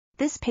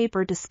This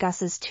paper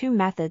discusses two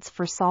methods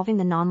for solving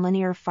the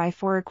nonlinear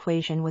Phi-Four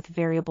equation with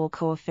variable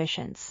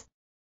coefficients.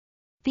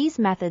 These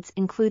methods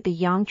include the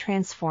Young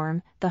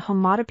transform, the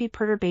homotopy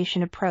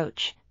perturbation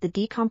approach, the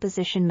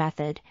decomposition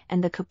method,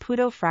 and the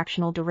Caputo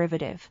fractional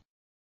derivative.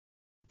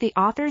 The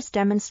authors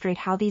demonstrate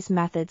how these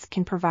methods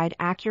can provide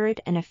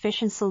accurate and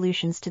efficient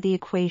solutions to the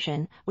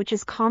equation, which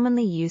is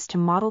commonly used to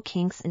model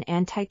kinks and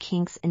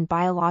anti-kinks in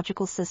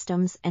biological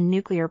systems and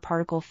nuclear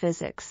particle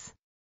physics.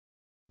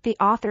 The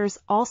authors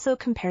also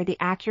compare the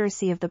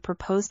accuracy of the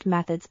proposed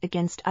methods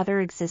against other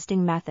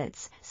existing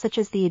methods, such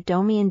as the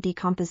Adomian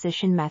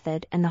decomposition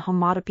method and the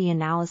homotopy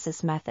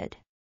analysis method.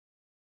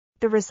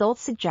 The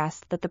results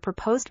suggest that the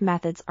proposed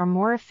methods are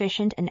more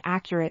efficient and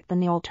accurate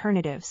than the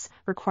alternatives,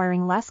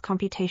 requiring less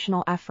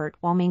computational effort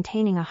while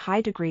maintaining a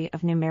high degree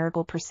of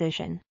numerical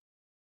precision.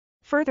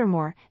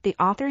 Furthermore, the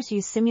authors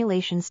use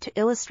simulations to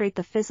illustrate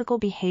the physical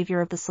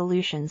behavior of the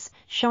solutions,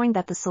 showing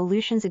that the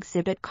solutions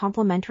exhibit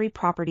complementary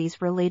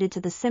properties related to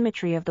the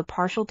symmetry of the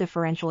partial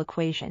differential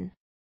equation.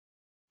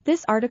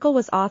 This article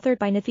was authored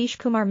by Nidhish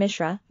Kumar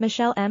Mishra,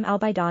 Mashael M.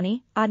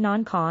 AlBaidani,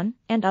 Adnan Khan,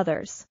 and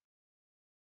others.